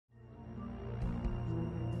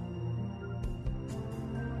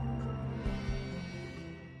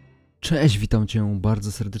Cześć, witam Cię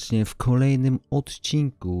bardzo serdecznie w kolejnym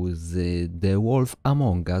odcinku z The Wolf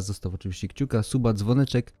Among Us. Zostaw oczywiście kciuka, suba,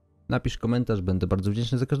 dzwoneczek, napisz komentarz, będę bardzo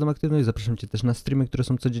wdzięczny za każdą aktywność. Zapraszam Cię też na streamy, które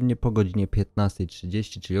są codziennie po godzinie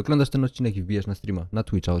 15:30, czyli oglądasz ten odcinek i wbijasz na streama, na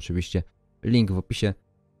Twitcha oczywiście, link w opisie.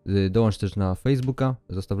 Dołącz też na Facebooka,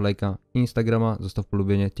 zostaw lajka, Instagrama, zostaw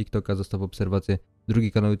polubienie, TikToka, zostaw obserwację,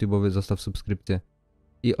 drugi kanał YouTube'owy, zostaw subskrypcję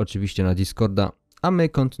i oczywiście na Discorda. A my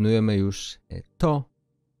kontynuujemy już to,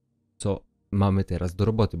 co mamy teraz do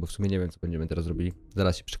roboty, bo w sumie nie wiem, co będziemy teraz robili.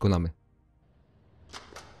 Zaraz się przekonamy.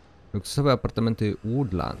 Luksusowe apartamenty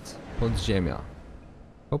Woodlands, podziemia,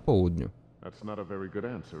 po południu. That's not a very good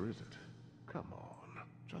answer, is it? Come on,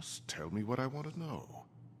 just tell me what I want to know.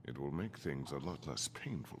 It will make things a lot less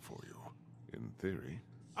painful for you, in theory.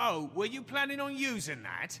 Oh, were you planning on using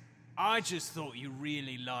that? I just thought you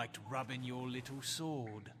really liked rubbing your little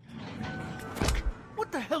sword.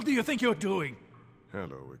 What the hell do you think you're doing?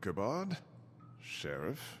 Hello, Ichabod.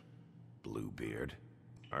 Sheriff. Bluebeard.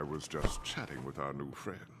 I was just chatting with our new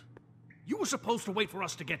friend. You were supposed to wait for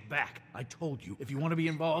us to get back. I told you, if you want to be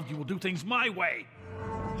involved, you will do things my way.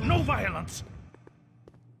 No violence!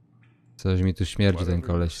 Coś mi tu śmierdzi ten Whatever you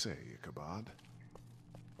koleś. say, Ichabod.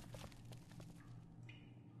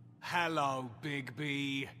 Hello, Big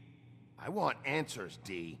B. I want answers,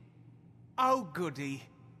 D. Oh, goody.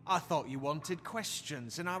 I thought you wanted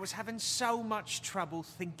questions, and I was having so much trouble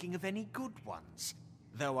thinking of any good ones.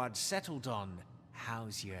 Though I'd settled on,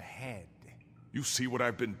 how's your head? You see what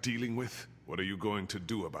I've been dealing with? What are you going to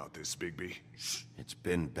do about this, Bigby? It's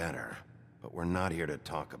been better, but we're not here to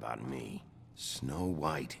talk about me. Snow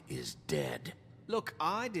White is dead. Look,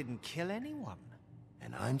 I didn't kill anyone.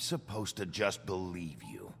 And I'm supposed to just believe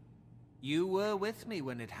you. You were with me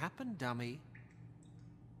when it happened, dummy.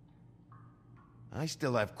 I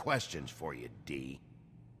still have questions for you, D.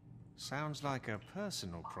 Sounds like a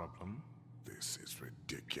personal problem. This is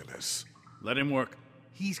ridiculous. Let him work.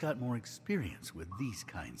 He's got more experience with these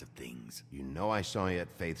kinds of things. You know I saw you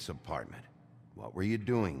at Faith's apartment. What were you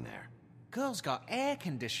doing there? Girl's got air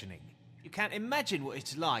conditioning. You can't imagine what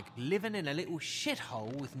it's like living in a little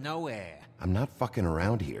shithole with no air. I'm not fucking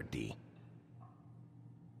around here, D.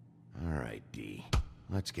 All right, D.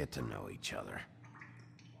 Let's get to know each other.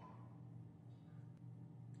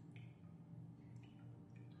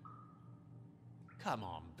 Come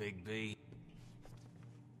on, Big B.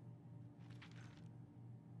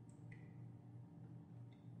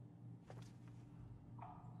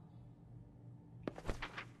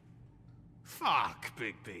 Fuck,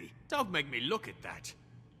 Big B. Don't make me look at that.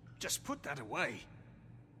 Just put that away.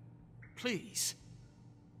 Please.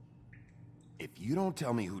 If you don't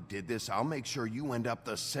tell me who did this, I'll make sure you end up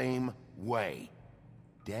the same way.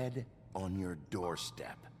 Dead on your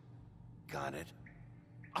doorstep. Got it?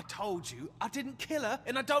 I told you, I didn't kill her,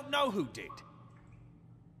 and I don't know who did.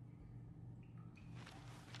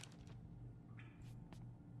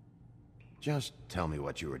 Just tell me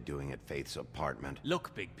what you were doing at Faith's apartment.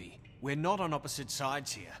 Look, Bigby, we're not on opposite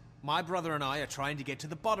sides here. My brother and I are trying to get to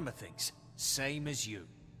the bottom of things. Same as you.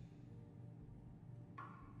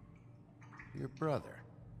 Your brother.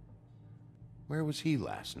 Where was he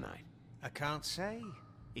last night? I can't say.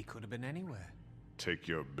 He could have been anywhere. Take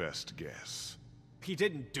your best guess. He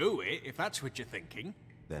didn't do it, if that's what you're thinking.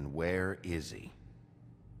 Then where is he?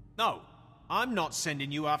 No, I'm not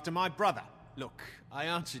sending you after my brother. Look, I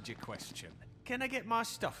answered your question. Can I get my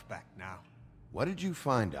stuff back now? What did you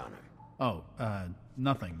find on her? Oh,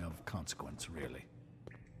 nothing of consequence, really.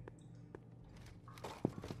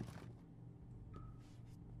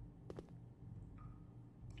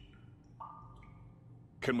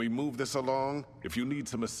 Can we move this along? If you need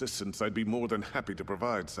some assistance, I'd be more than happy to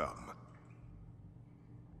provide some.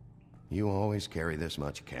 You always carry this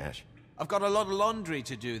much cash? I've got a lot of laundry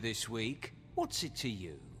to do this week. What's it to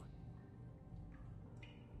you?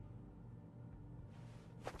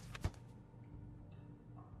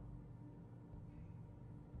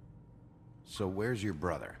 So where's your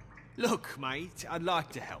brother? Look, mate, I'd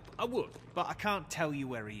like to help. I would, but I can't tell you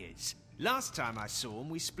where he is. Last time I saw him,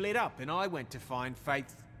 we split up and I went to find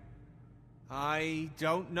Faith. I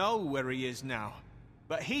don't know where he is now.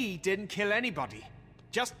 But he didn't kill anybody.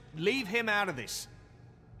 Just leave him out of this.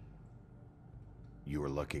 You were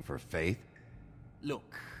looking for Faith?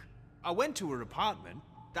 Look, I went to her apartment.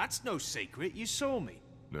 That's no secret. You saw me.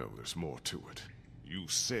 No, there's more to it. You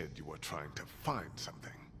said you were trying to find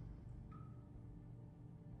something.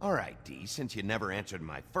 All right, D, since you never answered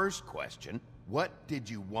my first question, what did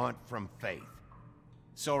you want from Faith?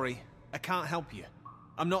 Sorry, I can't help you.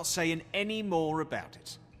 I'm not saying any more about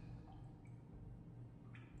it.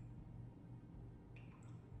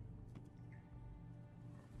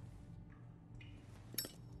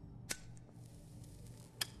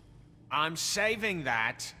 I'm saving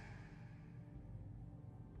that.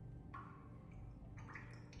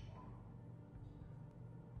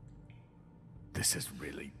 This is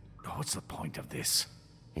really... What's the point of this?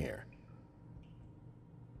 Here.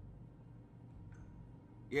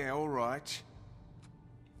 Yeah, all right.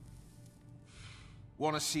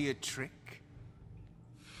 Want to see a trick?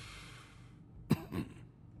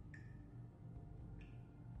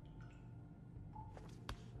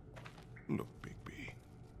 Look, Bigby,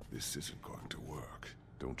 this isn't going to work.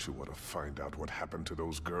 Don't you want to find out what happened to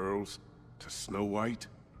those girls? To Snow White?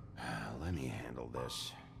 Let me handle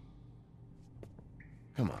this.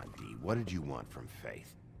 Come on, Dee, what did you want from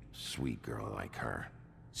Faith? Sweet girl like her.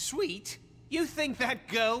 Sweet? You think that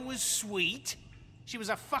girl was sweet? She was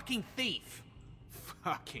a fucking thief.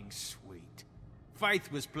 Fucking sweet.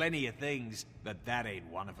 Faith was plenty of things, but that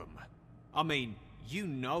ain't one of them. I mean, you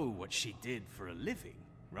know what she did for a living,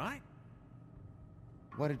 right?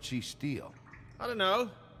 What did she steal? I don't know.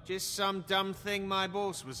 Just some dumb thing my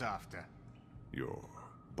boss was after. Your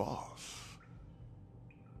boss?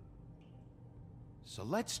 So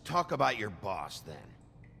let's talk about your boss, then.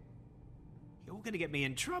 You're gonna get me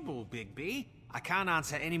in trouble, Bigby. I can't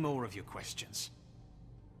answer any more of your questions.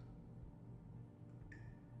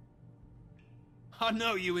 I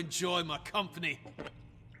know you enjoy my company.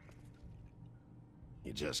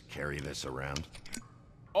 You just carry this around?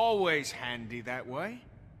 Always handy that way.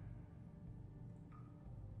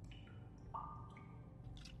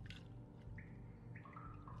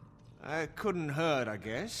 Couldn't hurt, I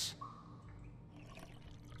guess.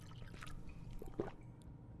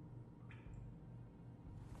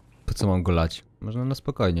 Po co mam go lać? Można na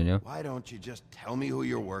spokojnie, nie? Why don't you just tell me who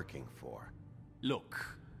you're working for?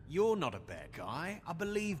 Look, you're not a bad guy. I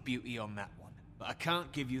believe Beauty on that one. But I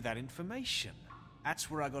can't give you that information. That's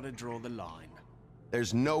where I gotta draw the line.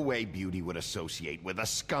 There's no way Beauty would associate with a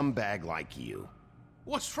scumbag like you.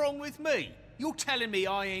 What's wrong with me? You're telling me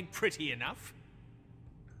I ain't pretty enough?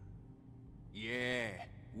 Yeah,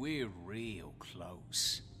 we're real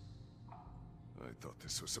close. I thought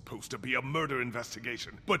this was supposed to be a murder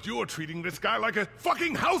investigation, but you're treating this guy like a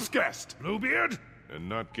fucking house guest, Bluebeard! And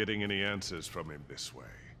not getting any answers from him this way.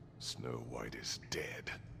 Snow White is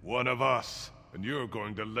dead. One of us. And you're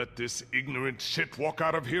going to let this ignorant shit walk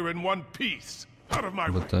out of here in one piece. Out of my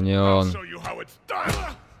Bo way. to nie I'll on. show you how it's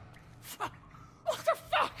done. What the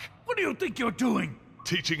fuck? What do you think you're doing?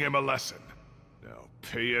 Teaching him a lesson. Now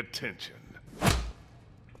pay attention.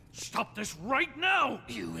 Stop this right now!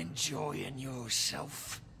 You enjoying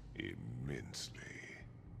yourself? Immensely.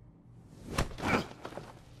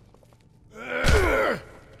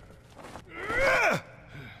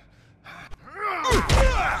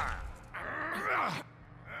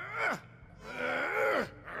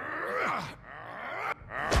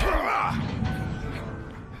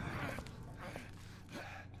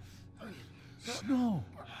 No.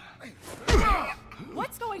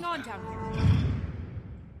 What's going on down here?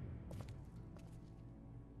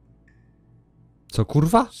 Co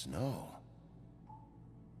kurwa? Snow.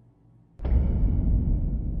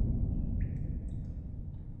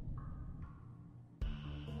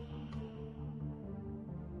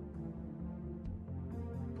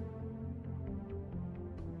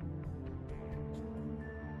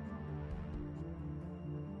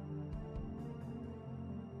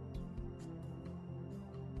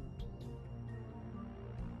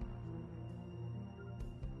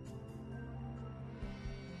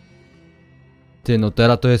 Ty, no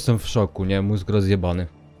teraz to jestem w szoku, nie? Mózg rozjebany.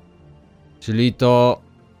 Czyli to...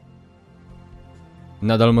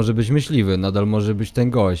 Nadal może być myśliwy, nadal może być ten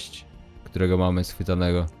gość, którego mamy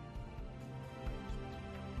schwytanego.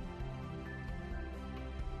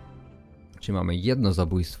 Czyli mamy jedno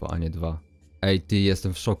zabójstwo, a nie dwa. Ej, ty,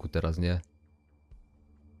 jestem w szoku teraz, nie?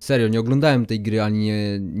 Serio, nie oglądałem tej gry, ani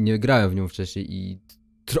nie grałem w nią wcześniej i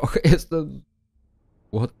trochę jestem...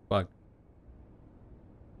 What the fuck?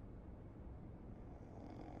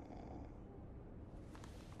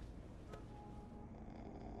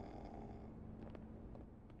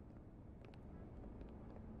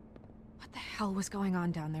 What the hell was going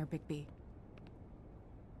on down there, Bigby?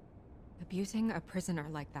 Abusing a prisoner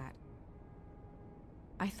like that.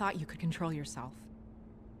 I thought you could control yourself.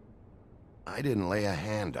 I didn't lay a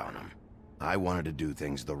hand on him. I wanted to do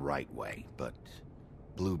things the right way, but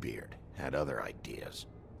Bluebeard had other ideas.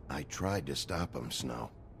 I tried to stop him, Snow.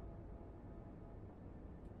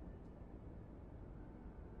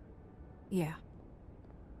 Yeah.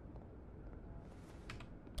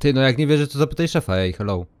 Ty, no jak nie wierzysz, to zapytaj szefa, ej,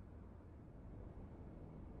 hello.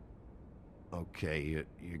 Okay,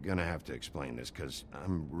 you're gonna have to explain this, because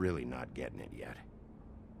I'm really not getting it yet.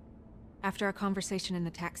 After a conversation in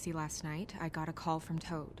the taxi last night, I got a call from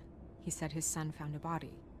Toad. He said his son found a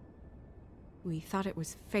body. We thought it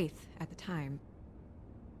was Faith at the time.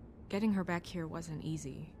 Getting her back here wasn't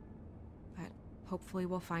easy, but hopefully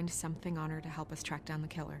we'll find something on her to help us track down the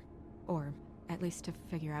killer. Or at least to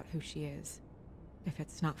figure out who she is, if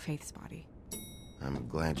it's not Faith's body. I'm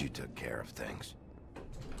glad you took care of things.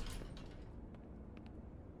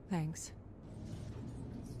 Thanks.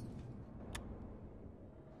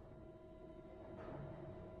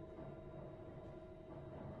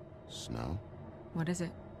 Snow? What is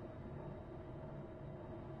it?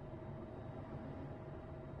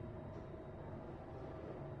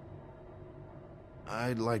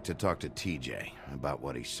 I'd like to talk to TJ about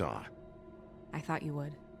what he saw. I thought you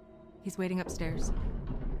would. He's waiting upstairs.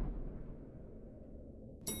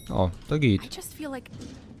 O, to git. I just feel like...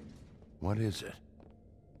 What is it?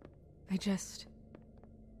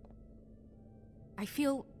 I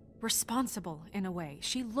feel responsible in a way.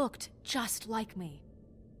 She looked just like me.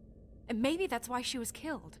 And maybe that's why she was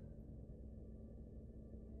killed.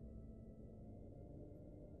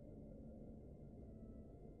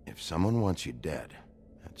 If someone wants you dead,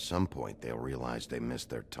 at some point they'll realize they missed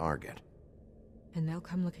their target. And they'll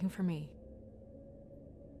come looking for me.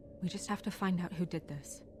 We just have to find out who did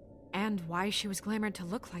this. And why she was glamored to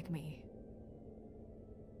look like me.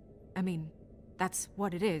 I mean, that's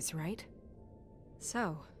what it is, right?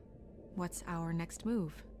 So, what's our next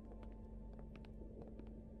move?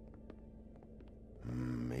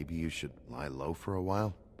 Maybe you should lie low for a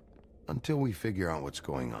while? Until we figure out what's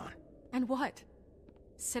going on. And what?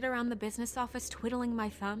 Sit around the business office twiddling my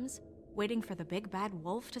thumbs, waiting for the big bad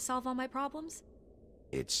wolf to solve all my problems?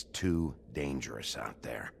 It's too dangerous out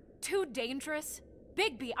there. Too dangerous?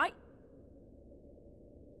 Bigby,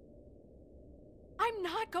 I'm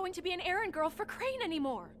not going to be an errand girl for Crane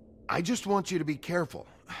anymore. I just want you to be careful.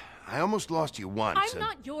 I almost lost you once. I'm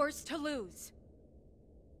not yours to lose.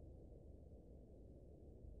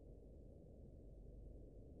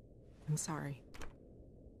 I'm sorry.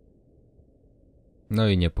 No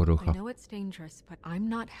i nie I porucha. know it's dangerous, but I'm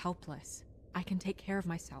not helpless. I can take care of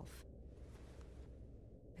myself.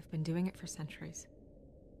 I've been doing it for centuries.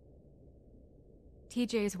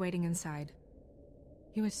 TJ is waiting inside.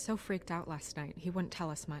 He was so freaked out last night, he wouldn't tell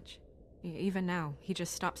us much. Even now, he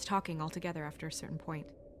just stops talking altogether after a certain point.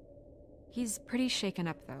 He's pretty shaken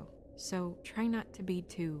up, though, so try not to be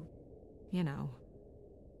too, you know.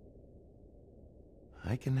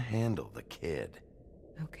 I can handle the kid.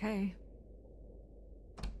 Okay.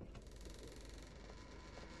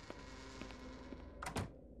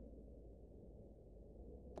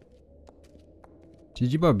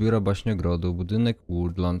 Siedziba biura Baśniogrodu, budynek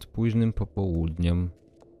Woodland, późnym popołudniem.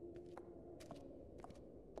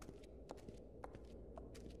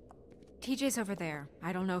 TJ's over there.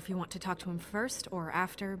 I don't know if you want to talk to him first or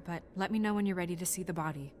after, but let me know when you're ready to see the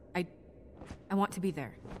body. I want to be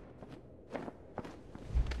there.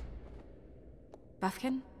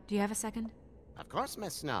 Buffkin, do you have a second? Of course,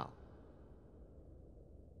 Miss Snow.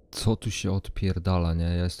 Co tu się odpierdala, nie?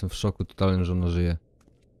 Ja jestem w szoku totalnym, że ona żyje.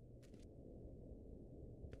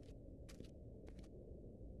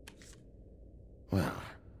 Well,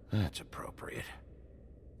 that's appropriate.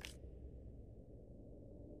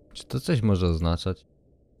 Czy to coś może oznaczać?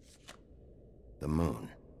 The moon.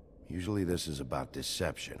 Usually this is about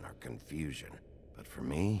deception or confusion. But for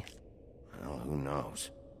me, well, who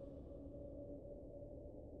knows?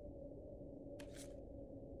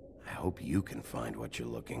 I hope you can find what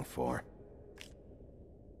you're looking for.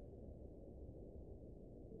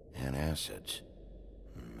 Antacids.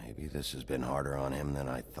 Maybe this has been harder on him than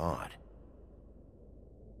I thought.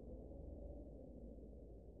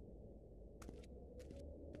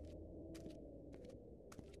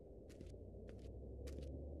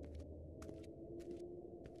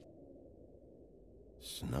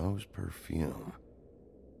 Snow's perfume.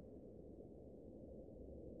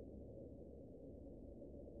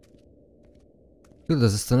 Kurde,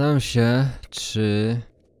 zastanawiam się, czy...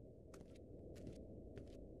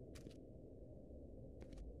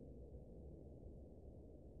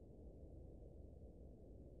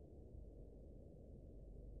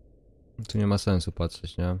 Tu nie ma sensu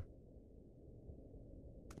patrzeć, nie?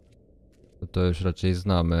 To już raczej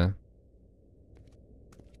znamy.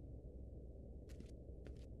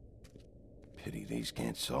 Pity these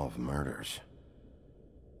can't solve murders.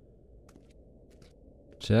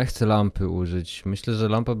 Czy ja chcę lampy użyć? Myślę, że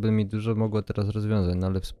lampa by mi dużo mogła teraz rozwiązać, no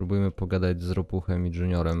ale spróbujmy pogadać z Ropuchem i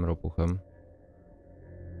Juniorem Ropuchem.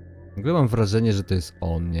 W ogóle mam wrażenie, że to jest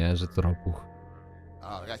on, nie? Że to Ropuch.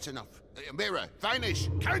 Oh, that's enough. Mirror, vanish,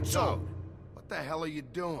 cancel! What the hell are you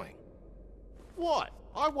doing? What?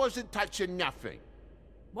 I wasn't touching nothing.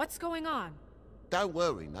 What's going on? Don't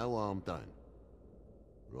worry, no harm done.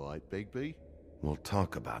 Right, Bigby? We'll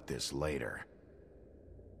talk about this later.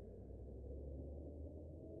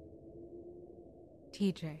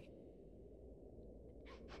 TJ.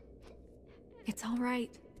 It's all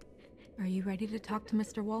right. Are you ready to talk to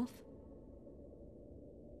Mr. Wolf?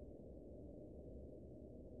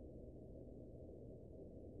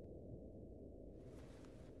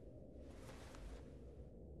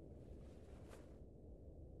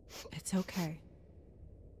 It's okay.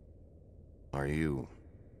 Are you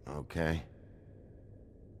okay?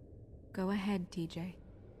 Go ahead, TJ.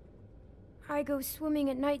 I go swimming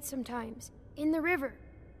at night sometimes, in the river.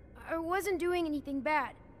 I wasn't doing anything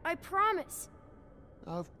bad, I promise.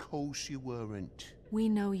 Of course you weren't. We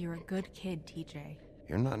know you're a good kid, TJ.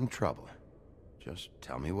 You're not in trouble. Just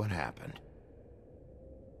tell me what happened.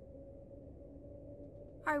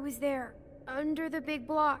 I was there, under the big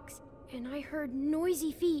blocks, and I heard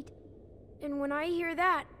noisy feet. And when I hear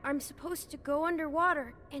that, I'm supposed to go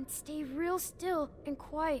underwater and stay real still and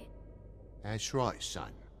quiet. That's right,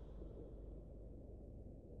 son.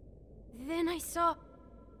 Then I saw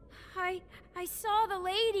the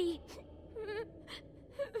lady.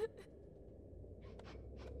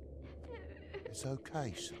 It's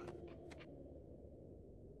okay, son.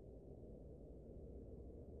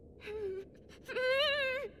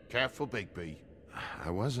 Careful, Bigby. I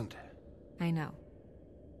wasn't. I know.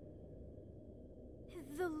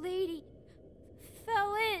 The lady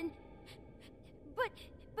fell in.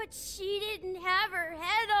 But she didn't have her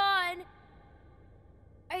head on.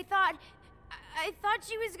 I thought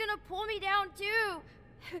she was gonna pull me down too.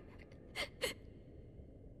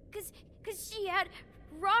 Cause she had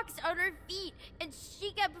rocks on her feet and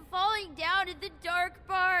she kept falling down in the dark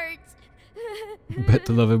parts.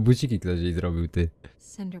 Betonowe buciki ktoś jej zrobił, ty.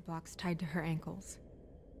 Cinder blocks tied to her ankles.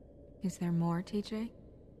 Is there more, TJ?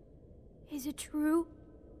 Is it true?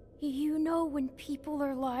 You know when people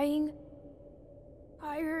are lying?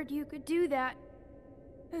 I heard you could do that.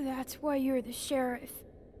 That's why you're the sheriff.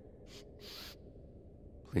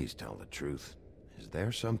 Please tell the truth. Is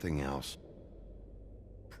there something else?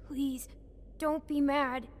 Please, don't be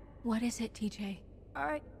mad. What is it, TJ?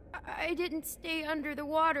 I didn't stay under the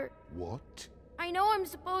water. What? I know I'm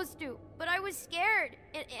supposed to, but I was scared,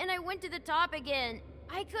 and I went to the top again.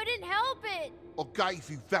 I couldn't help it. I gave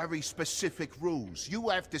you very specific rules. You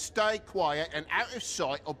have to stay quiet and out of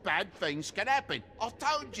sight or bad things can happen. I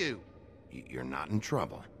told you. You're not in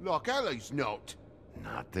trouble. Like Ellie's not.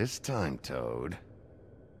 Not this time, Toad.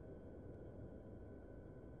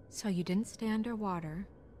 So you didn't stay underwater.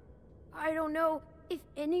 I don't know if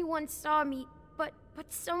anyone saw me, but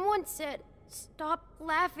someone said, "Stop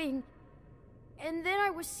laughing." And then I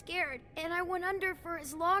was scared, and I went under for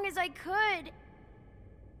as long as I could.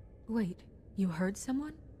 Wait, you heard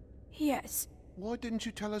someone? Yes, Why didn't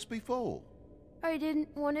you tell us before? I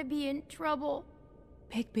didn't want to be in trouble.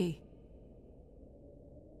 Bigby.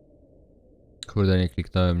 Kurde, nie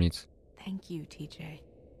kliknąłem nic. Thank you, TJ.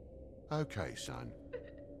 Okay, son.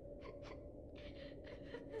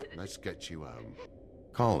 Let's get you home.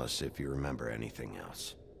 Call us if you remember anything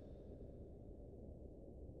else.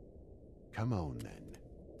 Come on, then.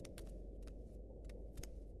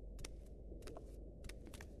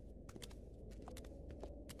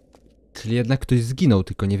 Czyli jednak ktoś zginął,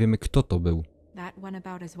 tylko nie wiemy kto to był. That went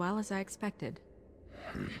about as well as I expected.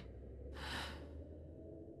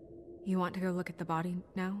 You want to go look at the body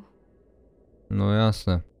now? No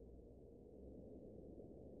jasne.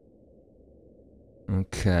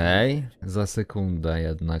 Okej, za sekundę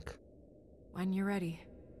jednak. When you're ready.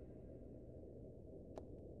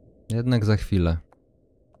 Jednak za chwilę.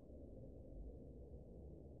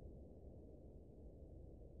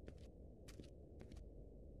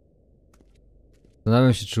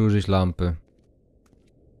 Zastanawiam się, czy użyć lampy.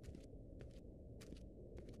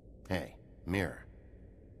 Hey, mirror.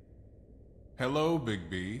 Hello,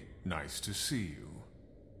 Bigby. Nice to see you.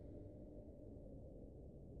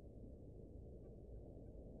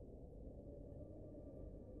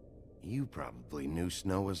 You probably knew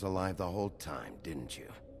Snow was alive the whole time, didn't you?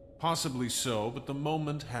 Possibly so, but the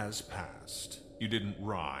moment has passed. You didn't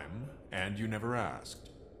rhyme, and you never asked.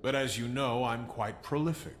 But as you know, I'm quite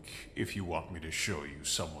prolific, if you want me to show you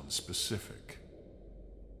someone specific.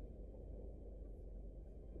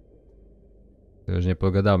 To już nie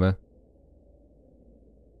pogadamy.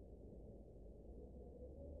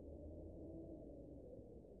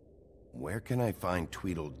 Where can I find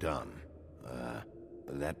Tweedledum?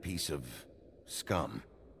 That piece of scum.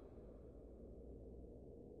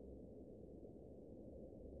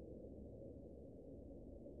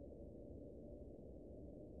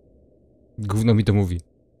 Gówno mi to mówi.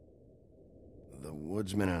 The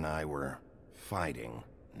woodsman and I were fighting.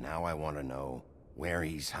 Now I want to know where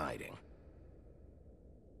he's hiding.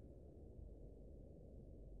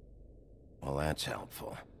 Well, that's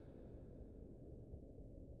helpful.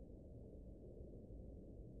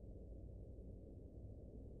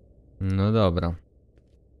 No dobra.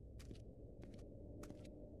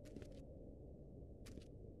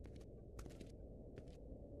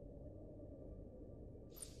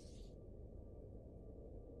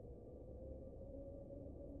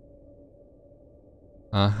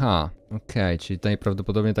 Aha, okej, czyli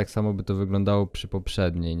najprawdopodobniej tak samo by to wyglądało przy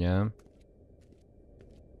poprzedniej, nie?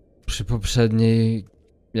 Przy poprzedniej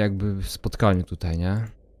jakby spotkaniu tutaj, nie?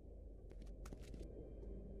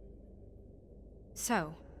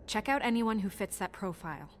 So, check out anyone who fits that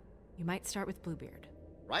profile. You might start with Bluebeard.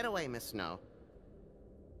 Right away, Miss Snow.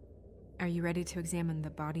 Are you ready to examine the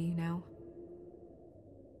body now?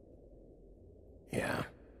 Yeah.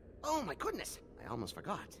 Oh my goodness, I almost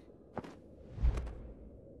forgot.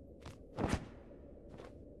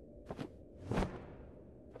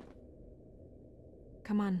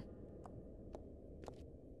 Come on.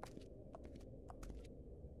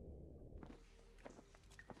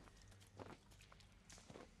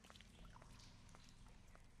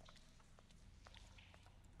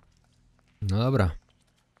 No dobra.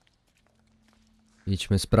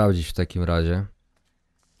 Idźmy sprawdzić w takim razie.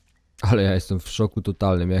 Ale ja jestem w szoku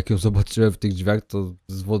totalnym. Jak ją zobaczyłem w tych drzwiach, to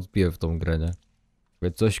zwątpiłem w tą grę, nie?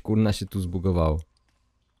 Mówię, coś kurna się tu zbugowało.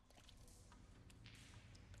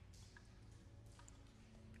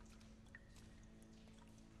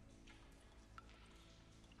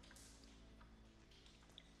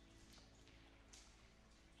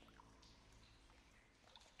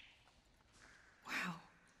 Wow.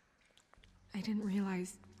 I didn't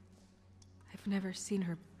realize I've never seen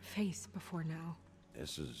her face before now.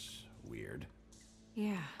 This is weird.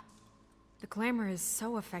 Yeah. The glamour is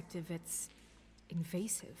so effective, it's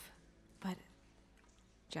invasive. But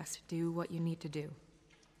just do what you need to do.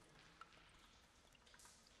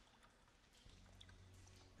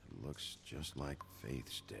 It looks just like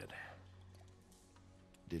Faith's did.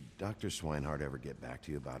 Did Dr. Swinehart ever get back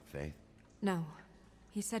to you about Faith? No.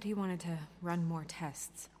 He said he wanted to run more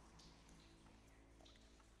tests.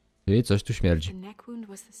 Czyli coś tu The śmierdzi. neck wound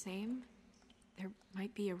was the same. There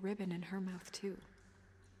might be a ribbon in her mouth, too.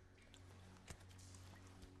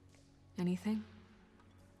 Anything?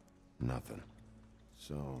 Nothing.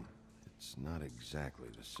 So, it's not exactly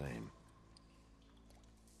the same.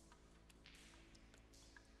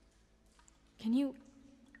 Can you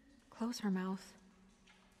close her mouth?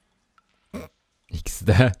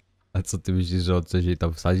 XD. A co ty myślisz, że on coś jej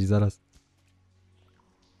tam wsadzi zaraz?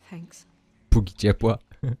 Thanks. Póki ciepła.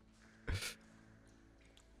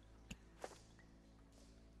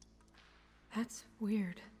 That's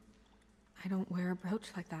weird. I don't wear a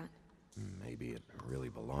brooch like that. Maybe it really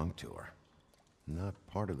belonged to her. Not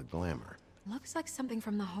part of the glamour. Looks like something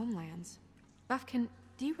from the homelands. Buffkin,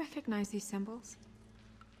 do you recognize these symbols?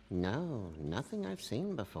 No, nothing I've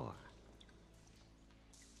seen before.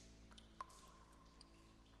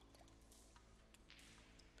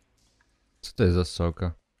 Co to jest za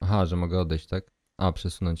strzałka? Aha, że mogę odejść, tak? A,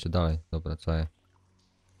 przesunąć się dalej. Dobra, co ja?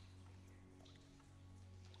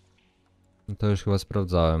 No to już chyba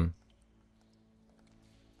sprawdzałem.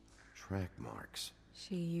 Track marks.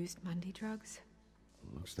 She used Mundy drugs?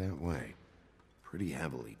 Looks that way. Pretty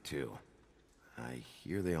heavily, too. I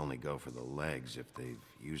hear they only go for the legs if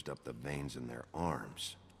they've used up the veins in their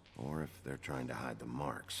arms, or if they're trying to hide the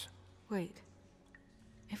marks. Wait.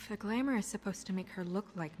 If the glamour is supposed to make her look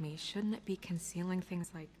like me, shouldn't it be concealing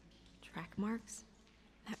things like track marks?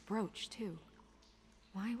 That brooch, too.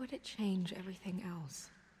 Why would it change everything else?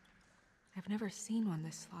 I've never seen one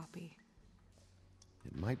this sloppy.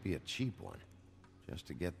 It might be a cheap one, just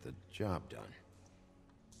to get the job done.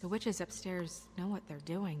 The witches upstairs know what they're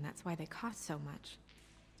doing, that's why they cost so much.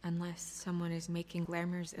 Unless someone is making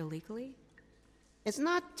glamours illegally? It's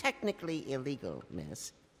not technically illegal,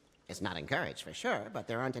 miss. It's not encouraged for sure, but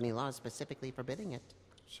there aren't any laws specifically forbidding it.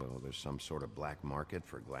 So there's some sort of black market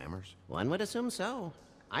for glamours? One would assume so.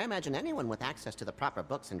 I imagine anyone with access to the proper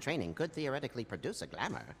books and training could theoretically produce a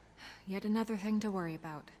glamour. Yet another thing to worry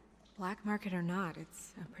about. Black market or not,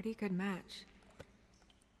 it's a pretty good match.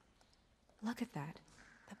 Look at that.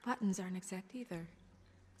 The buttons aren't exact either.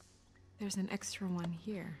 There's an extra one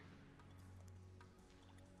here.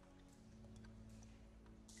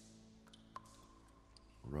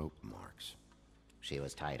 Rope marks. She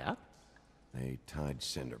was tied up? They tied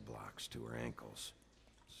cinder blocks to her ankles,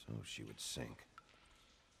 so she would sink.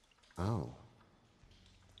 Oh.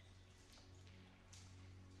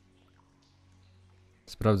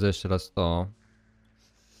 Sprawdzę jeszcze raz to.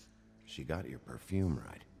 She got your perfume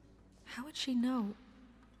right. How would she know?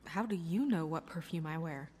 How do you know what perfume I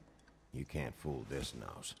wear? You can't fool this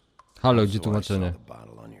nose. Halo, gdzie So I saw tłumaczenie? the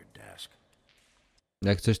bottle on your desk.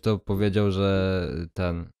 Jak coś to powiedział,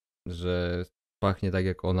 że pachnie tak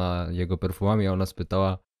jak ona jego perfumami, a ona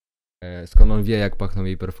spytała, skąd on wie, jak pachną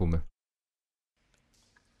jej perfumy.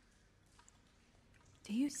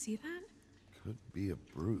 Do you see that? Could be a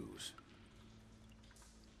bruise.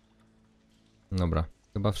 Dobra,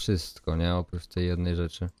 chyba wszystko, nie? Oprócz tej jednej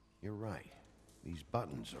rzeczy. You're right. These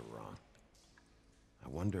buttons are wrong. I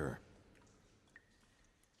wonder...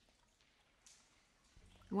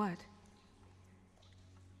 What?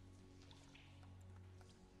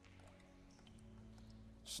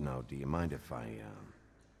 Snow, do you mind if I,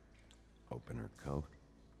 open her coat?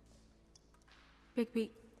 Bigby,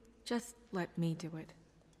 just let me do it.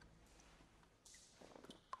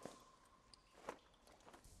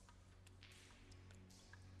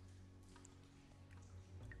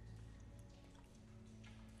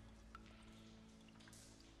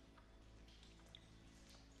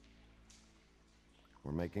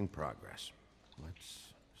 We're making progress.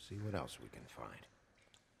 Let's see what else we can find.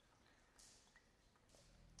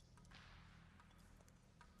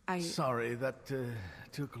 Sorry, that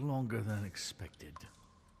took longer than expected.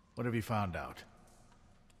 What have you found out?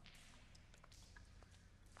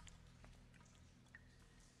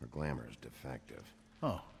 Her glamour's defective.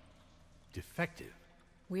 Oh, defective.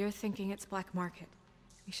 We're thinking it's black market.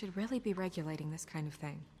 We should really be regulating this kind of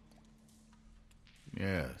thing.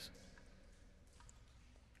 Yes.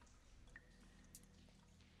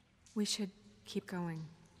 We should keep going.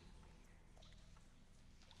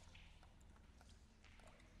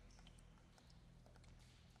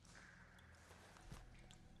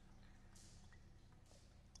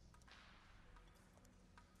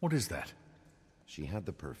 What is that? She had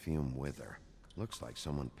the perfume with her. Looks like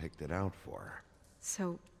someone picked it out for her.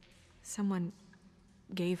 So, someone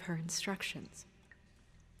gave her instructions.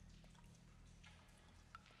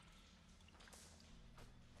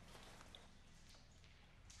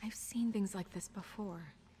 I've seen things like this before.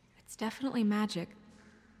 It's definitely magic,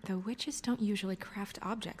 though witches don't usually craft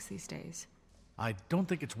objects these days. I don't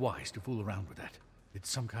think it's wise to fool around with that. It's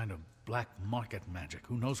some kind of black market magic.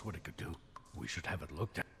 Who knows what it could do? We should have it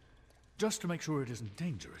looked at. Just to make sure it isn't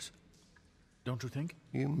dangerous. Don't you think?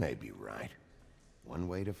 You may be right. One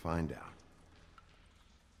way to find out.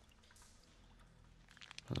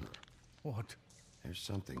 Huh. What? There's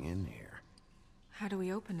something in here. How do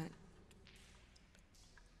we open it?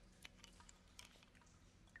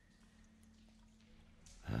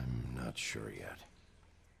 I'm not sure yet.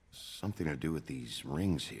 Something to do with these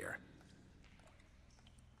rings here.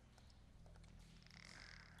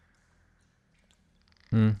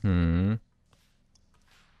 Mhm.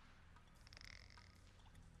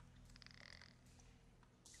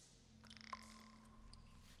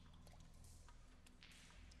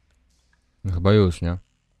 No chyba już, nie?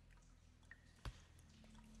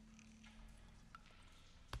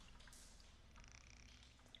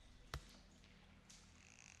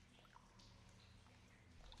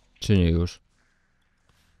 Czy nie już?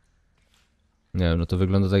 Nie wiem, no to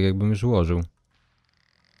wygląda tak, jakbym już ułożył.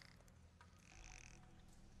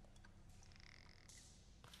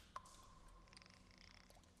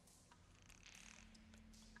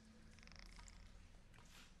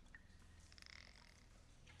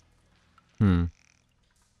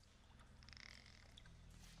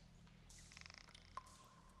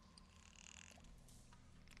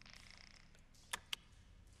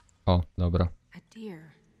 O, dobra. A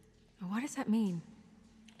deer. What does that mean?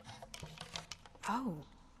 Oh.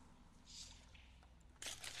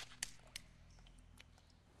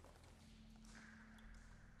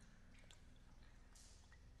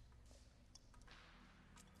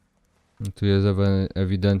 Tu jest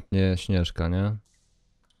ewidentnie Śnieżka, nie?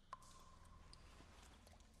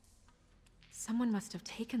 Someone must have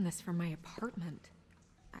taken this from my apartment.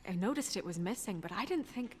 I noticed it was missing, but I didn't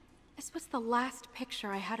think this was the last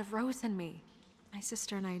picture I had of Rose and me. My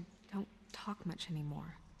sister and I don't talk much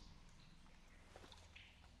anymore.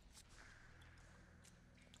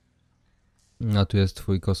 A tu jest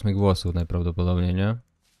twój kosmyk włosów najprawdopodobniej, nie?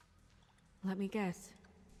 Let me guess.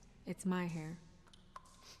 It's my hair.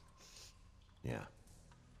 Yeah.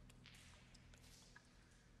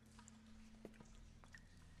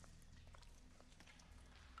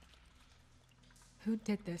 Who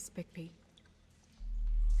did this, Bigby?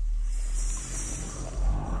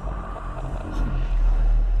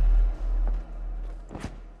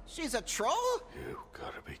 She's a troll? You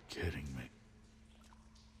gotta be kidding me.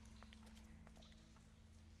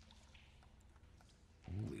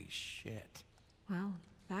 shit. Well,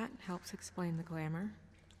 that helps explain the glamour.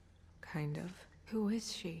 Kind of. Who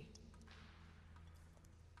is she?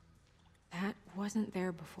 That wasn't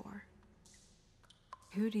there before.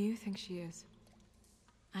 Who do you think she is?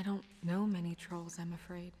 I don't know many trolls, I'm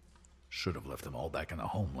afraid. Should have left them all back in the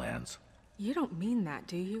homelands. You don't mean that,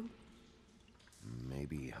 do you?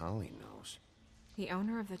 Maybe Holly knows. The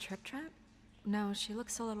owner of the Trick Trap? No, she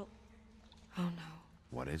looks a little... Oh no.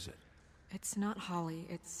 What is it? It's not Holly,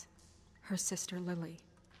 it's her sister Lily.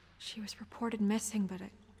 She was reported missing, but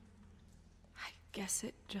I guess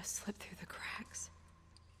it just slipped through the cracks.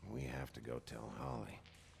 We have to go tell Holly.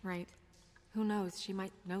 Right. Who knows, she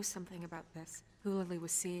might know something about this. Who Lily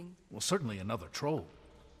was seeing. Well, certainly another troll.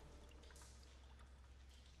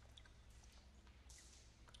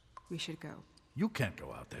 We should go. You can't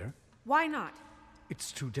go out there. Why not?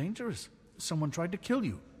 It's too dangerous. Someone tried to kill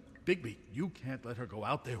you. Bigby, you can't let her go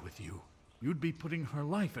out there with you. You'd be putting her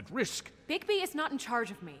life at risk. Bigby is not in charge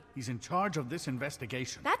of me. He's in charge of this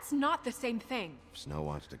investigation. That's not the same thing. If Snow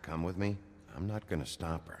wants to come with me, I'm not gonna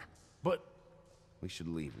stop her. But... We should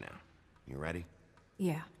leave now. You ready?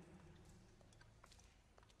 Yeah.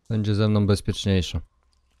 Będzie ze mną bezpieczniejszo.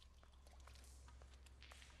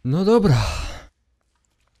 No dobra.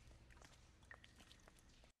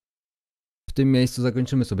 W tym miejscu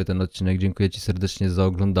zakończymy sobie ten odcinek. Dziękuję Ci serdecznie za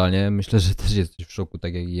oglądanie. Myślę, że też jesteś w szoku,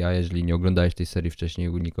 tak jak i ja, jeżeli nie oglądałeś tej serii wcześniej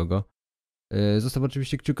u nikogo. Zostaw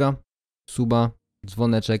oczywiście kciuka, suba,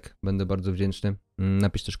 dzwoneczek. Będę bardzo wdzięczny.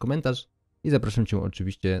 Napisz też komentarz. I zapraszam Cię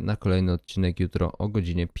oczywiście na kolejny odcinek jutro o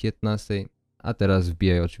godzinie 15. A teraz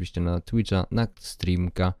wbijaj oczywiście na Twitcha, na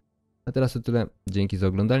streamka. A teraz to tyle. Dzięki za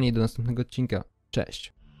oglądanie i do następnego odcinka.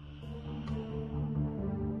 Cześć!